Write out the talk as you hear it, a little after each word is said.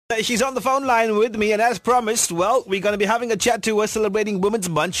She's on the phone line with me, and as promised, well, we're going to be having a chat to her celebrating Women's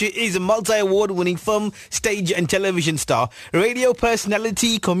Month. She is a multi-award-winning film, stage and television star, radio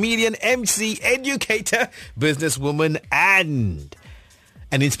personality, comedian, MC, educator, businesswoman, and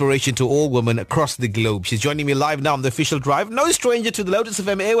an inspiration to all women across the globe. She's joining me live now on the official drive. No stranger to the Lotus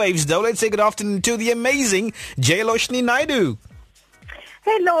FM airwaves, though. Let's say good afternoon to the amazing Jailoshini Naidoo.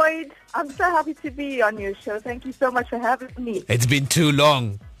 Hey, Lloyd. I'm so happy to be on your show. Thank you so much for having me. It's been too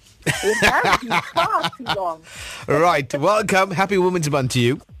long. It has been far too long. Right. Welcome. Happy Women's Month to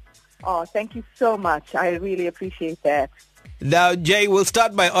you. Oh, thank you so much. I really appreciate that. Now, Jay, we'll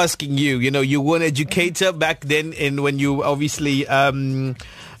start by asking you. You know, you were an educator back then, when you obviously,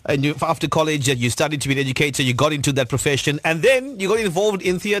 after college, you studied to be an educator, you got into that profession, and then you got involved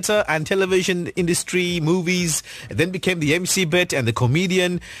in theatre and television industry, movies, and then became the MC bit and the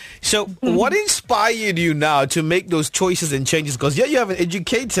comedian. So what inspired you now to make those choices and changes? Because you have an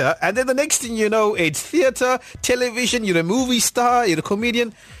educator, and then the next thing you know, it's theatre, television, you're a movie star, you're a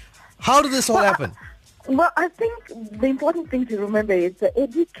comedian. How did this all happen? Well, I think the important thing to remember is that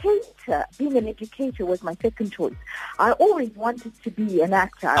being an educator was my second choice. I always wanted to be an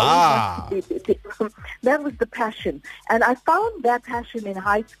actor. That was the passion. And I found that passion in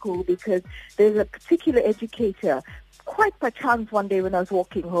high school because there's a particular educator. Quite by chance, one day when I was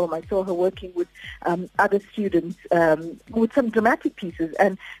walking home, I saw her working with other students with some dramatic pieces.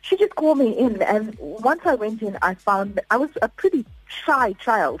 And she just called me in. And once I went in, I found I was a pretty shy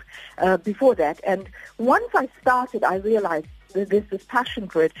child before that. And once I started, I realized there's this passion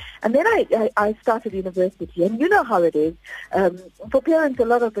for it. And then I started university. And you know how it is. For parents, a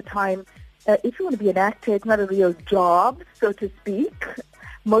lot of the time, if you want to be an actor, it's not a real job, so to speak.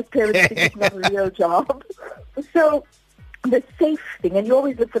 Most parents think it's not a real job. So the safe thing, and you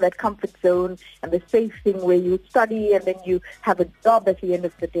always look for that comfort zone and the safe thing where you study and then you have a job at the end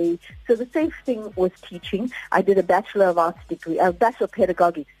of the day. So the safe thing was teaching. I did a Bachelor of Arts degree, a Bachelor of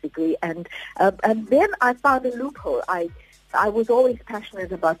Pedagogics degree, and then I found a loophole. I was always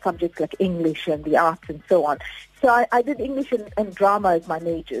passionate about subjects like English and the arts and so on. So I did English and drama as my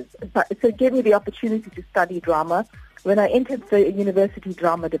majors. So it gave me the opportunity to study drama. When I entered the university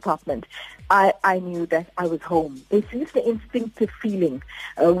drama department, I knew that I was home. It's just the instinctive feeling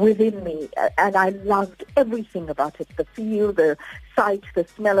within me, and I loved everything about it, the feel, the sight, the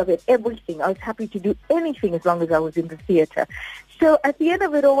smell of it, everything. I was happy to do anything as long as I was in the theatre. So at the end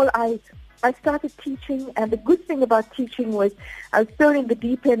of it all, I started teaching, and the good thing about teaching was I was thrown in the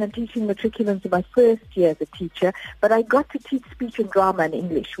deep end and teaching matriculants in my first year as a teacher, but I got to teach speech and drama and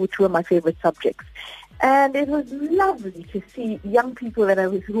English, which were my favorite subjects. And it was lovely to see young people that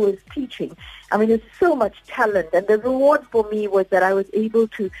who was teaching. I mean, there's so much talent. And the reward for me was that I was able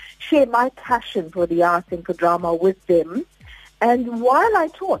to share my passion for the arts and for drama with them. And while I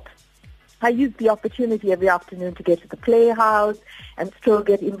taught, I used the opportunity every afternoon to get to the playhouse and still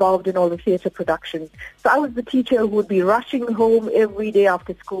get involved in all the theatre productions. So I was the teacher who would be rushing home every day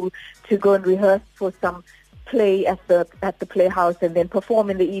after school to go and rehearse for some play at the playhouse and then perform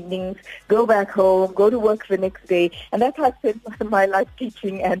in the evenings, go back home, go to work the next day. And that's how I spent my life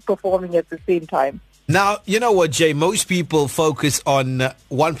teaching and performing at the same time. Now, you know what, Jay? Most people focus on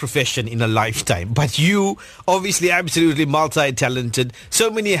one profession in a lifetime, but you obviously absolutely multi-talented. So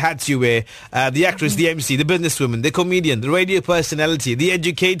many hats you wear. The actress, the MC, the businesswoman, the comedian, the radio personality, the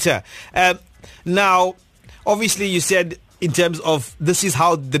educator. Now, obviously you said in terms of this is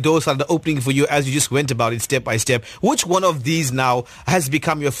how the doors started opening for you as you just went about it step by step. Which one of these now has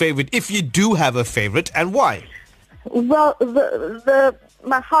become your favorite, if you do have a favorite, and why? Well,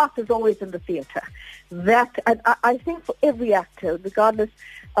 my heart is always in the theatre. I think for every actor, regardless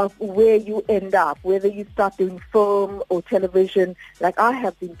of where you end up, whether you start doing film or television, like I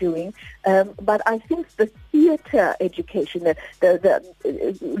have been doing, but I think the theatre education, the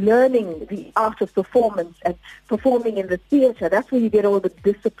learning the art of performance and performing in the theatre, that's where you get all the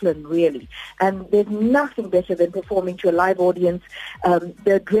discipline, really. And there's nothing better than performing to a live audience,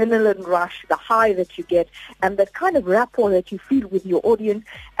 the adrenaline rush, the high that you get, and that kind of rapport that you feel with your audience.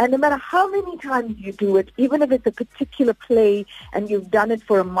 And no matter how many times you do it, even if it's a particular play and you've done it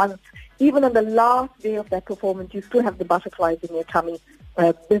for a month, even on the last day of that performance, you still have the butterflies in your tummy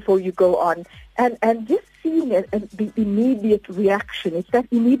before you go on. And just seeing it and the immediate reaction, it's that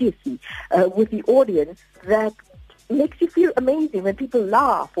immediacy with the audience that makes you feel amazing. When people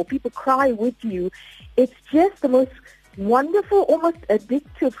laugh or people cry with you, it's just the most wonderful, almost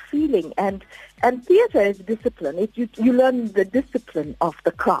addictive feeling. And theatre is discipline. You learn the discipline of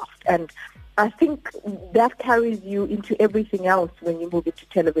the craft. And I think that carries you into everything else when you move into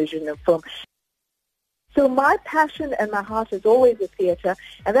television and film. So my passion and my heart is always the theatre,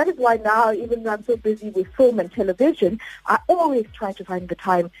 and that is why now, even though I'm so busy with film and television, I always try to find the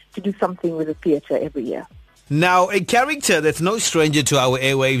time to do something with the theatre every year. Now, a character that's no stranger to our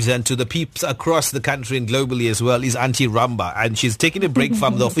airwaves and to the peeps across the country and globally as well is Auntie Ramba. And she's taken a break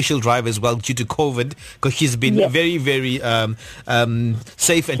from the official drive as well due to COVID, because she's been very, very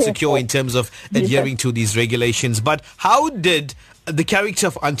safe and secure in terms of adhering to these regulations. But how did the character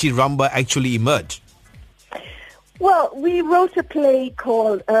of Auntie Ramba actually emerge? Well, we wrote a play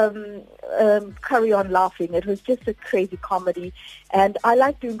called Carry On Laughing. It was just a crazy comedy, and I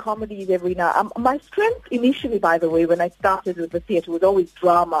like doing comedies every now. My strength initially, by the way, when I started with the theatre, was always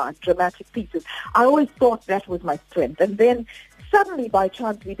drama and dramatic pieces. I always thought that was my strength, and then suddenly, by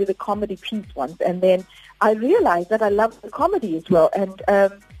chance, we did a comedy piece once, and then I realized that I loved the comedy as well,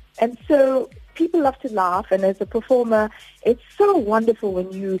 and so people love to laugh, and as a performer, it's so wonderful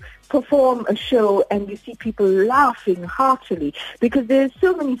when you perform a show and you see people laughing heartily, because there's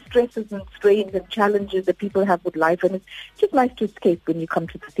so many stresses and strains and challenges that people have with life, and it's just nice to escape when you come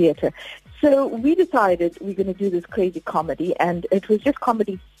to the theatre. So we decided we're going to do this crazy comedy, and it was just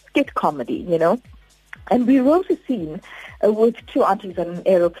skit comedy, And we wrote a scene with two aunties on an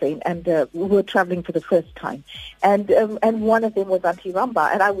aeroplane, and we were traveling for the first time. And one of them was Auntie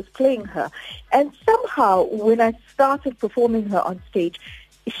Ramba, and I was playing her. And somehow, when I started performing her on stage,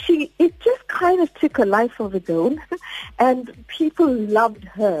 it just kind of took a life of its own, and people loved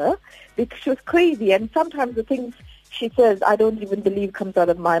her because she was crazy. And sometimes the things she says, I don't even believe comes out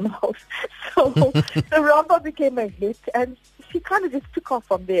of my mouth. So Ramba became a hit, and she kind of just took off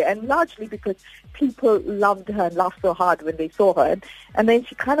from there, and largely because people loved her and laughed so hard when they saw her. And then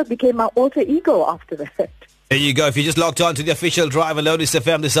she kind of became my alter ego after that. There you go. If you just logged on to the official drive on Lotus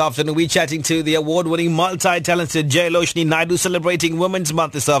FM this afternoon, we're chatting to the award-winning, multi-talented Jailoshini Naidoo, celebrating Women's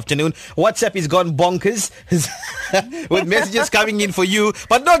Month this afternoon. WhatsApp has gone bonkers with messages coming in for you,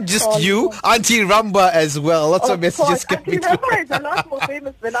 but not just you, Auntie Ramba as well. Lots of messages coming in. Auntie Ramba is a lot more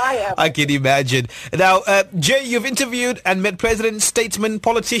famous than I am. I can imagine. Now, Jay, you've interviewed and met presidents, statesmen,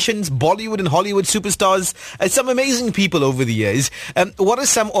 politicians, Bollywood and Hollywood superstars, some amazing people over the years. What are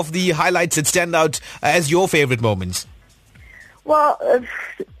some of the highlights that stand out as your favorite moments? Well,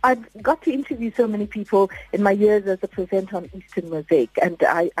 I got to interview so many people in my years as a presenter on Eastern Mosaic, and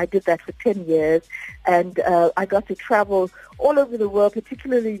I did that for 10 years, and I got to travel all over the world,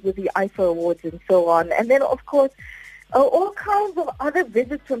 particularly with the IFA Awards and so on. And then, of course, all kinds of other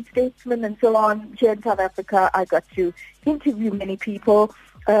visits from statesmen and so on. Here in South Africa, I got to interview many people.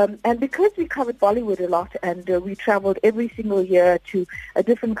 And because we covered Bollywood a lot, and we traveled every single year to a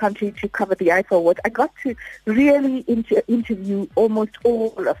different country to cover the IFA Awards, I got to really interview almost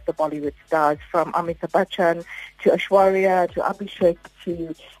all of the Bollywood stars, from Amitabh Bachchan to Aishwarya to Abhishek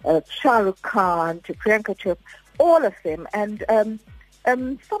to Shah Rukh Khan to Priyanka Chopra, all of them. And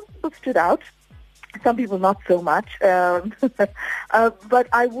some people stood out. Some people not so much, but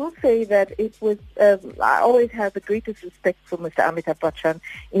I will say that it was, I always have the greatest respect for Mr. Amitabh Bachchan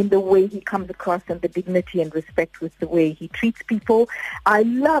in the way he comes across, and the dignity and respect with the way he treats people. I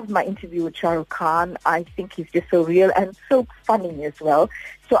loved my interview with Shah Rukh Khan. I think he's just so real and so funny as well.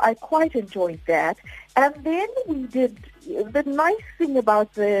 So I quite enjoyed that. And then we did, the nice thing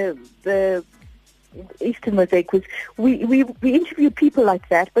about the Eastern Mosaic was we interviewed people like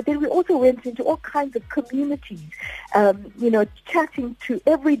that, but then we also went into all kinds of communities, chatting to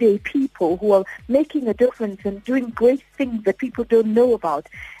everyday people who are making a difference and doing great things that people don't know about.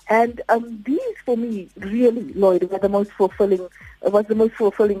 And these, for me, really, Lloyd, was the most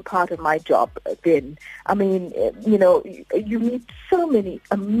fulfilling part of my job then. I mean, you meet so many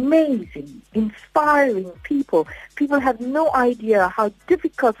amazing, inspiring people. People have no idea how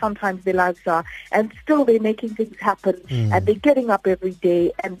difficult sometimes their lives are, and still they're making things happen, and they're getting up every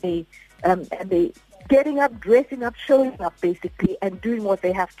day, and they getting up, dressing up, showing up, basically, and doing what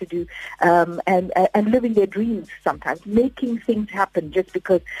they have to do, and living their dreams sometimes, making things happen just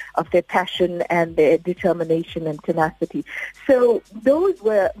because of their passion and their determination and tenacity. So those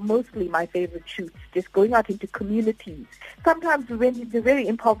were mostly my favorite shoots, just going out into communities. Sometimes we went into very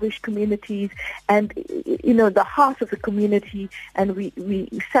impoverished communities, and, the heart of the community, and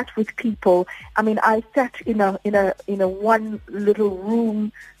we sat with people. I mean, I sat in a one little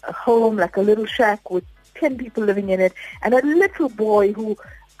room, a home, like a little shack with 10 people living in it, and a little boy who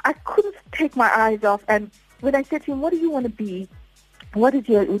I couldn't take my eyes off. And when I said to him, what do you want to be? What is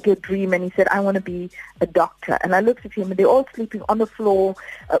your dream? And he said, I want to be a doctor. And I looked at him, and they're all sleeping on the floor,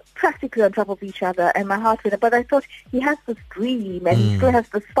 practically on top of each other, and my heart went up. But I thought, he has this dream, and he still has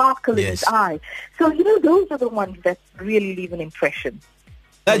the sparkle in his eye. So, those are the ones that really leave an impression.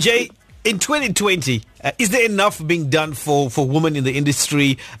 Jay, In 2020, is there enough being done for women in the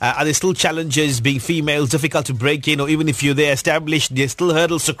industry? Are there still challenges being females, difficult to break in, or even if you're there established, there's still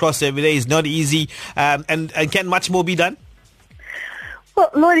hurdles to cross every day? It's not easy. And can much more be done? Well,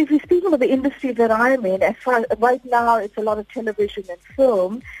 Lloyd, if you're speaking about the industry that I'm in, as far right now it's a lot of television and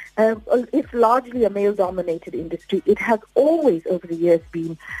film. It's largely a male-dominated industry. It has always, over the years,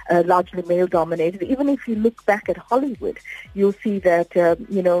 been largely male-dominated. Even if you look back at Hollywood, you'll see that,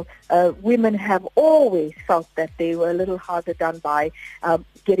 women have always felt that they were a little harder done by,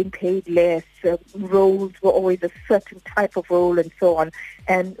 getting paid less. Roles were always a certain type of role and so on.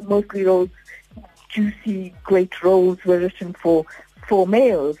 And mostly roles, juicy, great roles were written for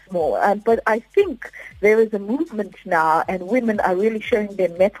males more. But I think there is a movement now, and women are really showing their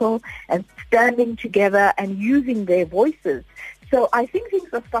mettle and standing together and using their voices. So I think things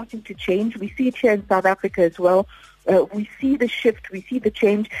are starting to change. We see it here in South Africa as well. We see the shift. We see the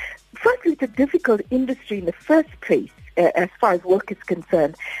change. Firstly, it's a difficult industry in the first place as far as work is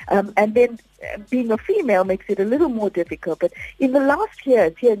concerned. And then being a female makes it a little more difficult. But in the last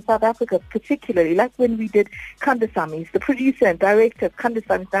years here in South Africa particularly, like when we did Kandasamis, the producer and director of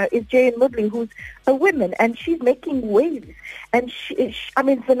Kandasamis now is Jane Mudley, who's a woman, and she's making waves. And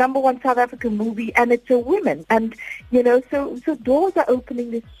it's the number one South African movie, and it's a woman. And, so doors are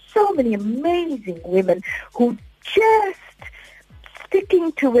opening. There's so many amazing women who just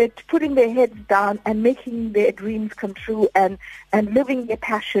sticking to it, putting their heads down and making their dreams come true and living their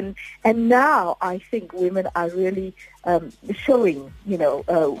passion. And now I think women are really showing,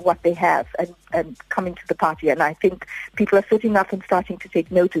 what they have and coming to the party. And I think people are sitting up and starting to take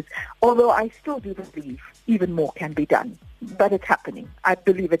notice, although I still do believe even more can be done. But it's happening. I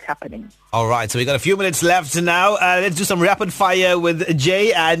believe it's happening. All right, so we got a few minutes left now. Let's do some rapid fire with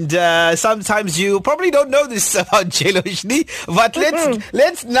Jay. And sometimes you probably don't know this about Jailoshini, but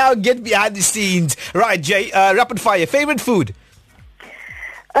let's now get behind the scenes. Right, Jay, rapid fire. Favorite food?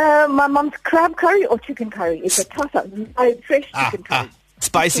 My mom's crab curry or chicken curry. It's a toss-up. Fresh chicken curry.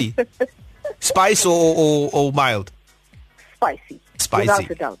 Spicy. Spice or mild? Spicy. Without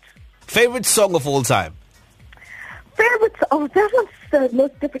a doubt. Favorite song of all time? Favorites? Oh, that one's the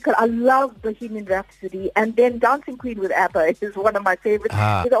most difficult. I love Bohemian Rhapsody, and then Dancing Queen with ABBA is one of my favorites.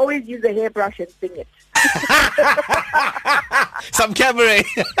 I always use a hairbrush and sing it. Some cabaret.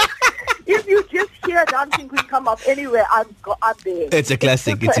 If you just hear Dancing Queen come up anywhere, I'm there. It's a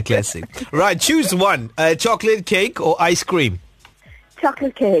classic. It's a classic. Right, choose one: chocolate cake or ice cream.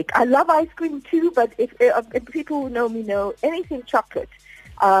 Chocolate cake. I love ice cream too, but if people who know me know anything chocolate.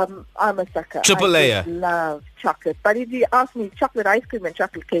 I'm a sucker. Triple layer. I love chocolate. But if you ask me chocolate ice cream and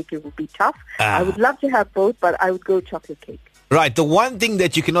chocolate cake, it would be tough. I would love to have both, but I would go chocolate cake. Right. The one thing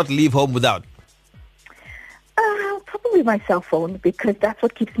that you cannot leave home without? Probably my cell phone, because that's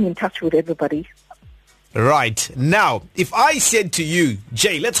what keeps me in touch with everybody. Right. Now, if I said to you,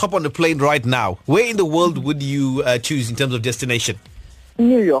 Jay, let's hop on the plane right now, where in the world would you choose in terms of destination?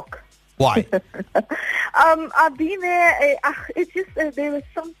 New York. Why? I've been there. It's just there is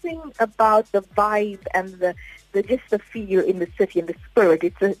something about the vibe and the feel in the city and the spirit.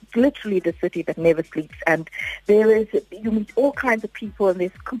 It's literally the city that never sleeps. And you meet all kinds of people, and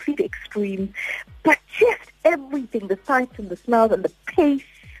there's complete extremes. But just everything, the sights and the smells and the pace.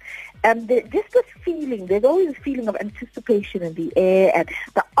 And just this feeling, there's always a feeling of anticipation in the air, and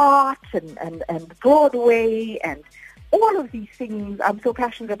the art and Broadway and all of these things I'm so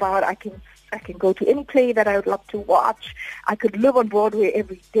passionate about. I can go to any play that I would love to watch. I could live on Broadway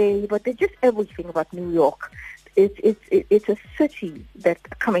every day. But there's just everything about New York. It's a city that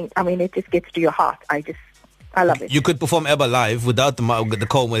it just gets to your heart. I love it. You could perform ABBA live without the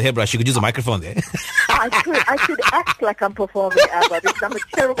comb with hairbrush. You could use a microphone there. I could act like I'm performing ABBA because I'm a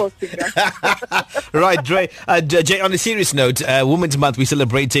terrible singer. Right, Dre. Jay, on a serious note, Women's Month, we're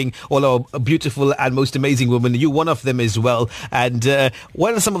celebrating all our beautiful and most amazing women. You're one of them as well. And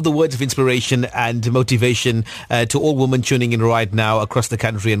what are some of the words of inspiration and motivation to all women tuning in right now across the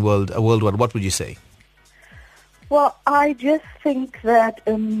country and worldwide? What would you say? Well, I just think that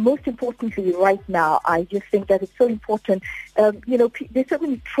most importantly right now, I just think that it's so important. There's so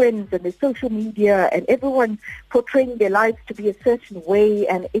many trends and there's social media and everyone portraying their lives to be a certain way,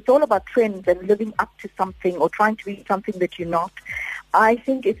 and it's all about trends and living up to something or trying to be something that you're not. I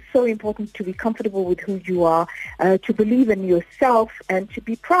think it's so important to be comfortable with who you are, to believe in yourself and to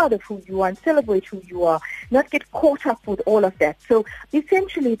be proud of who you are and celebrate who you are, not get caught up with all of that. So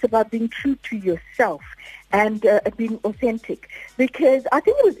essentially it's about being true to yourself and being authentic, because I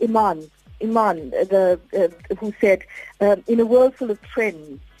think it was Iman who said, in a world full of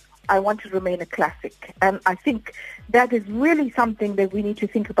trends, I want to remain a classic. And I think that is really something that we need to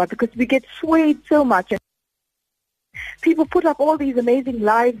think about, because we get swayed so much. And people put up all these amazing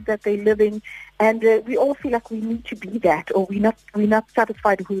lives that they live in, and we all feel like we need to be that, or we're not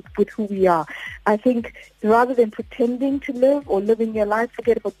satisfied with who we are. I think rather than pretending to live or living your life,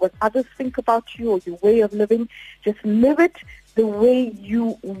 forget about what others think about you or your way of living. Just live it the way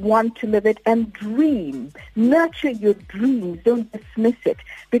you want to live it, and dream. Nurture your dreams. Don't dismiss it,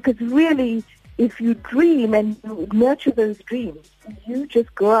 because really, if you dream and you nurture those dreams, you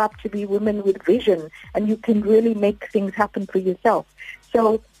just grow up to be women with vision, and you can really make things happen for yourself.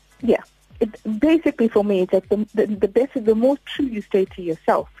 So, yeah, basically for me, it's like the more true you stay to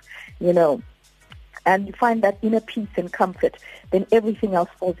yourself, and you find that inner peace and comfort, then everything else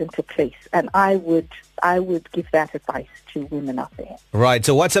falls into place. And I would give that advice to women out there. Right.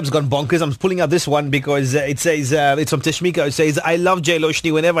 So WhatsApp's gone bonkers. I'm pulling out this one because it says, it's from Tashmika. It says, I love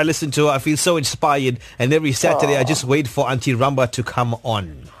Jailoshini. Whenever I listen to her, I feel so inspired. And every Saturday, I just wait for Auntie Ramba to come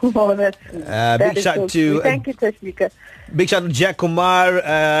on. Oh, that's sweet. Big shout to... Thank you, Tashmika. Big shout to Jack Kumar.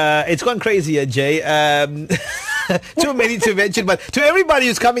 It's gone crazy here, Jay. Too many to mention, but to everybody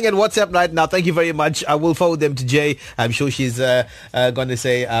who's coming on WhatsApp right now, thank you very much. I will forward them to Jay. I'm sure she's going to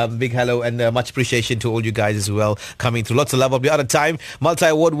say big hello and much appreciation to all you guys as well coming through. Lots of love. I'll be out of time.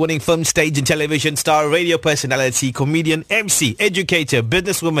 Multi-award winning film, stage and television star, radio personality, comedian, MC, educator,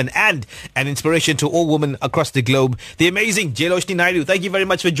 businesswoman, and an inspiration to all women across the globe. The amazing Jailoshini Naidoo. Thank you very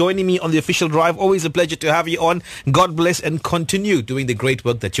much for joining me on the official drive. Always a pleasure to have you on. God bless and continue doing the great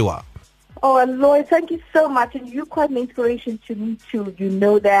work that you are. Oh, and Lloyd, thank you so much. And you're quite an inspiration to me too. You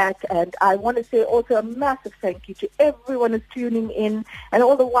know that. And I want to say also a massive thank you to everyone who's tuning in and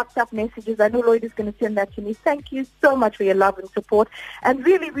all the WhatsApp messages. I know Lloyd is going to send that to me. Thank you so much for your love and support. And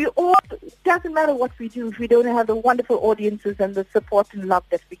really, it doesn't matter what we do if we don't have the wonderful audiences and the support and love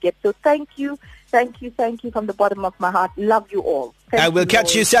that we get. So thank you from the bottom of my heart. Love you all. I will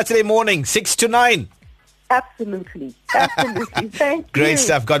catch you Saturday morning, 6 to 9. Absolutely. Thank you. Great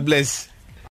stuff. God bless.